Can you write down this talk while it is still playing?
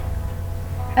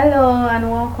Hello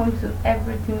and welcome to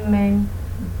Everything Men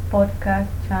podcast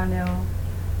channel.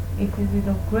 It is with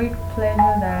a great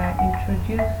pleasure that I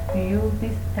introduce to you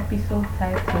this episode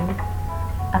titled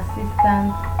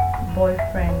Assistant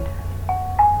Boyfriend.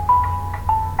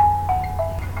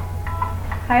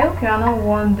 I hope you are not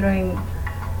wondering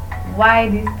why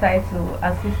this title,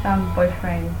 Assistant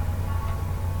Boyfriend.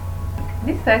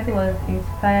 This title was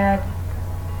inspired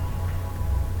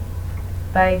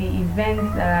by the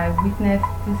events that I witnessed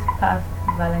this past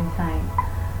Valentine.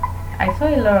 I saw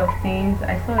a lot of things,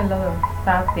 I saw a lot of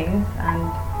sad things,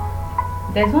 and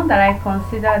there's one that I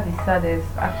consider the saddest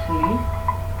actually,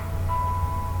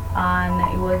 and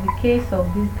it was the case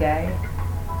of this guy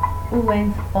who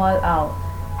went all out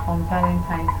on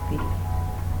Valentine's Day.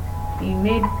 He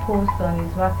made posts on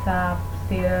his WhatsApp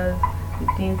status, the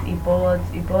things he bought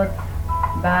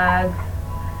bags.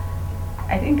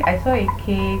 I think I saw a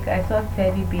cake, I saw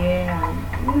teddy bear, and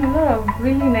a lot of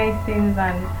really nice things,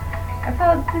 and I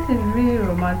felt this is really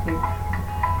romantic.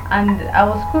 And I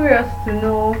was curious to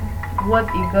know what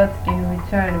he got in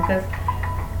return because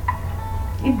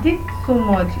he did so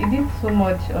much. He did so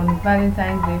much on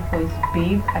Valentine's Day for his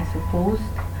babe, I suppose,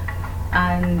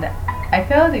 and I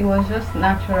felt it was just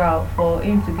natural for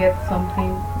him to get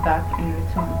something back in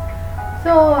return.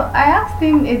 So I asked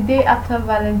him a day after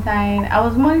Valentine. I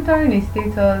was monitoring his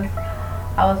status.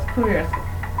 I was curious.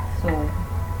 So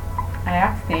I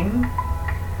asked him.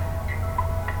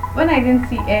 When I didn't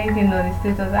see anything on his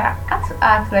status, I had to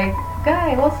ask, like,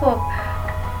 guy, what's up?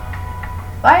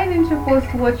 Why didn't you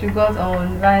post what you got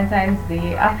on Valentine's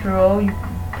Day? After all, you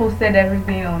posted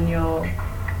everything on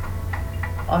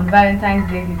Valentine's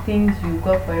Day, the things you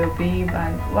got for your babe,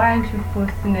 and why aren't you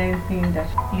posting anything that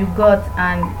you got?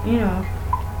 And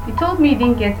he told me he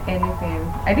didn't get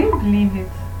anything. I didn't believe it.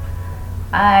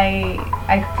 I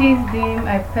teased him,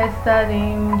 I pestered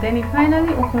him, then he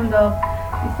finally opened up.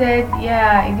 He said,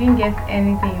 yeah, he didn't get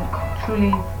anything.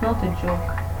 Truly, it's not a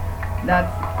joke.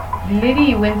 That the lady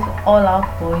he went all out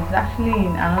for is actually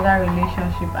in another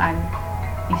relationship and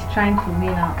he's trying to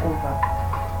win her over.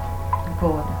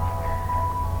 God.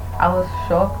 I was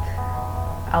shocked.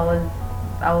 I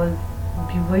was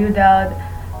bewildered.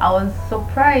 I was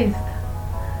surprised.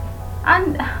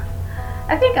 And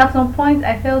I think at some point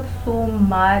I felt so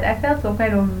mad. I felt some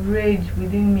kind of rage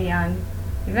within me, and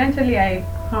eventually I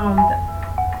calmed.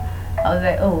 I was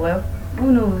like, oh well,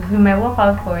 who knows? We might work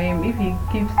out for him if he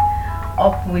keeps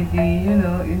up with the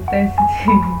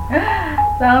intensity.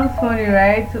 Sounds funny,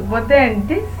 right? But then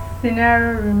this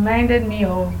scenario reminded me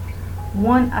of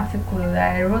one article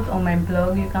that I wrote on my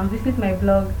blog. You can visit my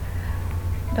blog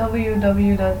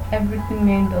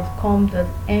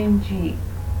www.everythingmen.com.ng.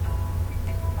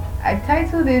 I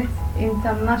titled it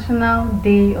International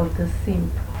Day of the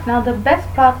Simp. Now the best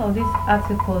part of this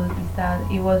article is that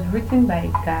it was written by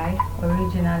a guy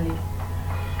originally,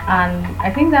 and I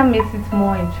think that makes it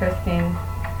more interesting.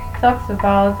 It talks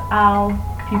about how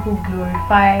people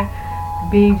glorify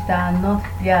babes that are not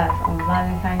theirs on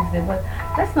Valentine's Day, but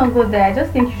let's not go there. I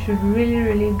just think you should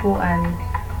really go and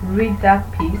read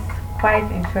that piece. Quite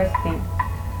interesting.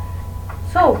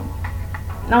 So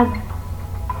now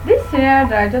this scenario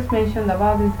that I just mentioned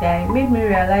about this guy made me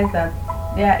realize that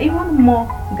there are even more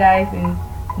guys in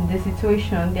the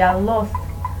situation. They are lost.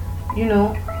 They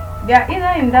are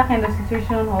either in that kind of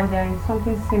situation or they are in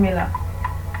something similar.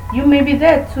 You may be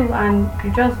there too and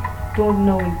you just don't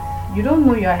know it. You don't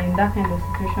know you are in that kind of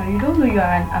situation. You don't know you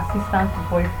are an assistant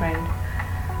boyfriend.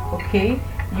 Okay?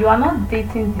 You are not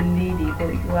dating the lady,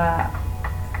 but you are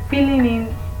filling in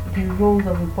the roles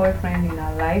of a boyfriend in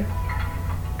her life.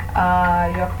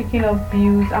 You are picking up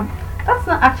bills. That's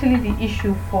not actually the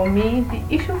issue for me. The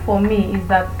issue for me is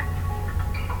that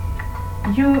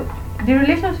the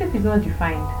relationship is not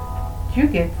defined. Do you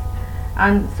get?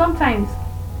 And sometimes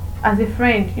as a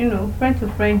friend, friend to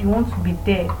friend, you want to be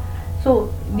there. So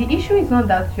the issue is not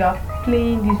that you are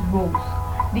playing these roles.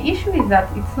 The issue is that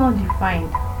it's not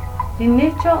defined. The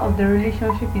nature of the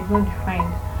relationship is not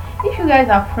defined. If you guys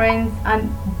are friends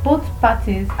and both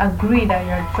parties agree that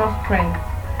you're just friends,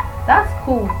 that's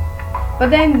cool. But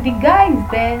then the guy is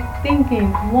there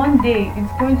thinking one day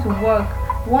it's going to work.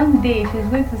 One day she's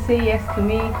going to say yes to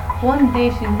me. One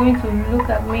day she's going to look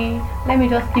at me. Let me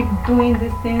just keep doing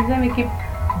these things. Let me keep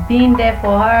being there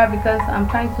for her because I'm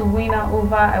trying to win her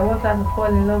over. I want her to fall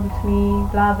in love with me.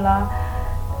 Blah blah.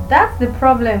 That's the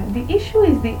problem. The issue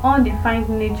is the undefined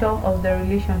nature of the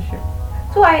relationship.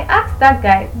 So I asked that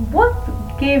guy, what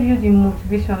gave you the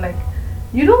motivation? Like,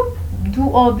 you don't do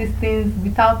all these things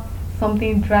without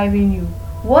something driving you.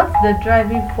 What's the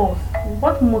driving force?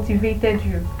 What motivated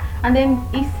you? And then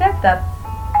he said that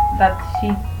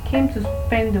she came to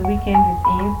spend the weekend with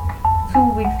him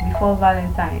 2 weeks before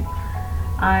Valentine.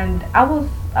 And I was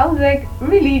like,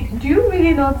 really, do you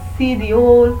really not see the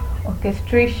whole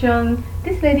orchestration?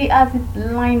 This lady has it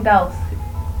lined out.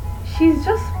 She's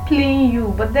just playing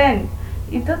you, but then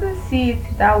it doesn't see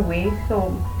it that way.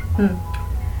 So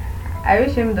I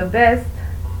wish him the best.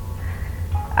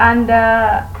 And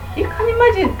you can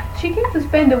imagine, she came to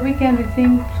spend the weekend with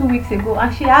him 2 weeks ago,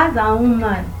 and she has her own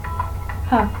man.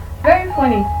 Huh. Very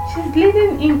funny. She's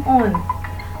leading him on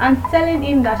and telling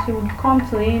him that she would come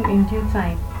to him in due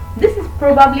time. This is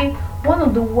probably one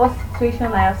of the worst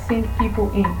situations I have seen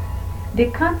people in. They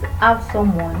can't have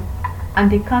someone and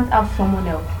they can't have someone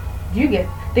else. Do you get?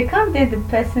 They can't date the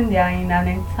person they are in an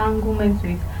entanglement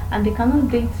with, and they cannot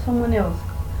date someone else.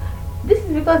 This is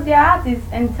because their heart is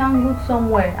entangled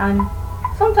somewhere, and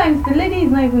sometimes the lady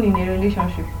is not even in a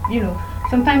relationship.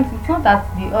 Sometimes it's not that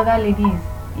the other lady is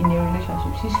in a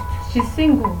relationship. She's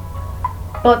single,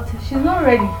 but she's not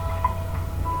ready,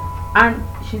 and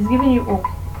she's giving you hope.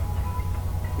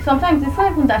 Sometimes it's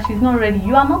not even that she's not ready.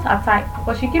 You are not her type,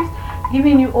 but she keeps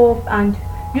giving you hope, and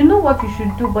you know what you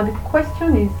should do. But the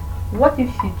question is, what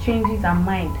if she changes her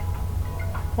mind?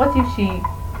 What if she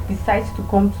decides to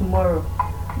come tomorrow?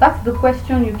 That's the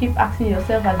question you keep asking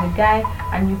yourself as a guy,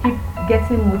 and you keep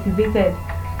getting motivated.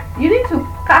 You need to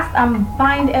cast and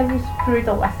bind every spirit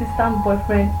of assistant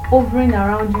boyfriend hovering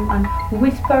around you and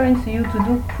whispering to you to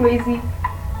do crazy,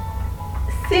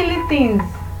 silly things.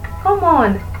 Come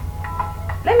on.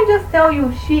 Let me just tell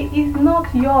you, she is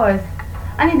not yours.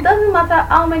 And it doesn't matter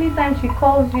how many times she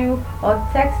calls you or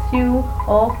texts you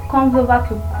or comes over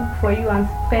to cook for you and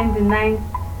spend the night.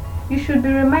 You should be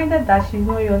reminded that she's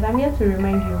not yours. I'm here to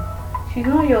remind you. She's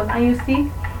not yours. And you see,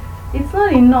 it's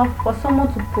not enough for someone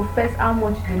to profess how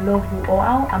much they love you or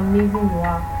how amazing you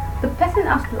are. The person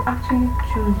has to actually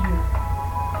choose you.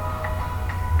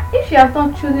 If she has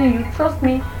not chosen you, trust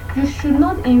me, you should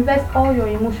not invest all your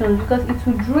emotions, because it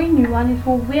will drain you and it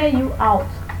will wear you out.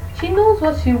 She knows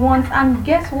what she wants, and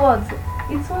guess what?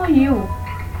 It's not you.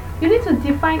 You need to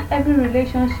define every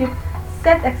relationship,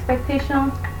 set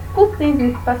expectations, put things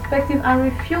in perspective, and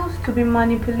refuse to be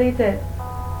manipulated.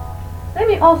 Let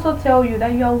me also tell you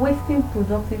that you are wasting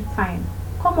productive time.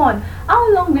 Come on,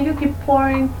 how long will you keep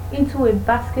pouring into a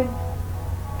basket?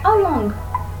 How long?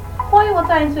 Pouring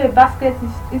water into a basket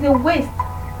is a waste.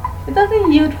 It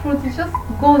doesn't yield fruit, it just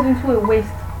goes into a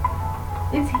waste.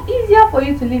 It's easier for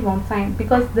you to live on time,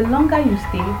 because the longer you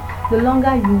stay, the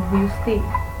longer you will stay.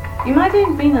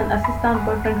 Imagine being an assistant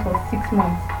boyfriend for 6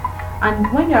 months, and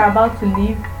when you're about to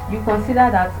leave, you consider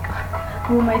that,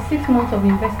 will my 6 months of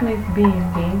investment be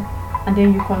in vain? And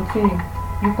then you continue.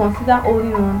 You consider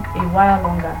holding on a while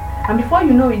longer, and before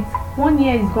you know it, 1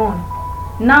 year is gone.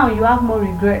 Now you have more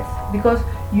regrets, because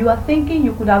you are thinking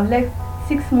you could have left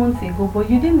 6 months ago, but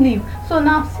you didn't leave. So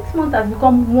now 6 months has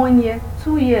become 1 year,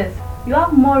 2 years. You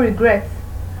have more regrets.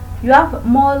 You have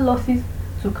more losses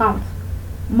to count.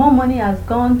 More money has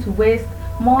gone to waste,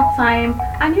 more time,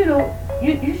 and the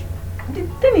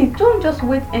thing is, don't just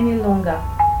wait any longer.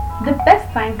 The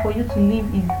best time for you to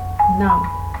leave is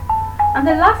now. And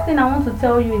the last thing I want to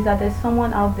tell you is that there's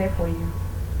someone out there for you.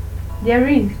 There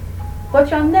is,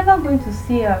 but you're never going to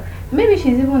see her. Maybe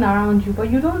she's even around you, but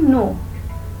you don't know.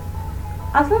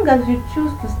 As long as you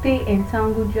choose to stay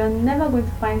entangled, you're never going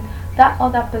to find that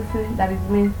other person that is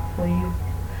meant for you.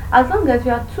 As long as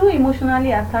you are too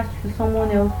emotionally attached to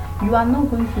someone else, you are not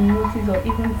going to notice or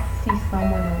even see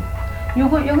someone else. You're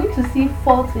going to see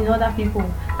faults in other people,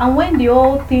 and when the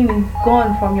whole thing is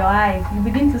gone from your eyes, you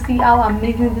begin to see how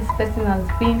amazing this person has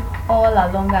been all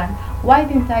along. And why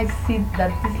didn't I see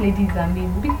that this lady is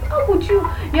amazing? Because how would you?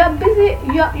 You are busy.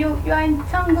 You are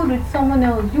entangled with someone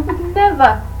else. You would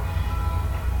never.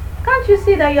 Can't you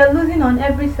see that you are losing on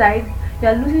every side? You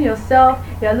are losing yourself.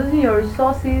 You are losing your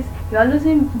resources. You are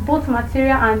losing both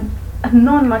material and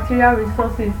non-material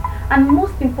resources. And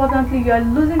most importantly, you are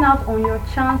losing out on your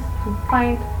chance to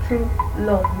find true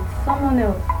love with someone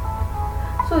else.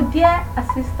 So dear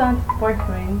assistant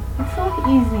boyfriend, it's not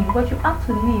easy, but you have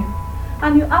to leave.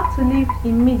 And you have to leave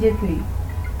immediately.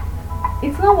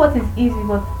 It's not what is easy,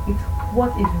 but it's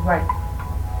what is right.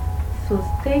 So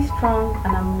stay strong,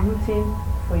 and I'm rooting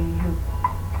for you.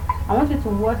 I want you to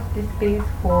watch this space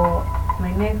for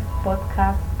my next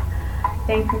podcast.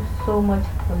 Thank you so much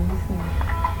for listening.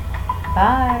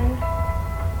 Bye.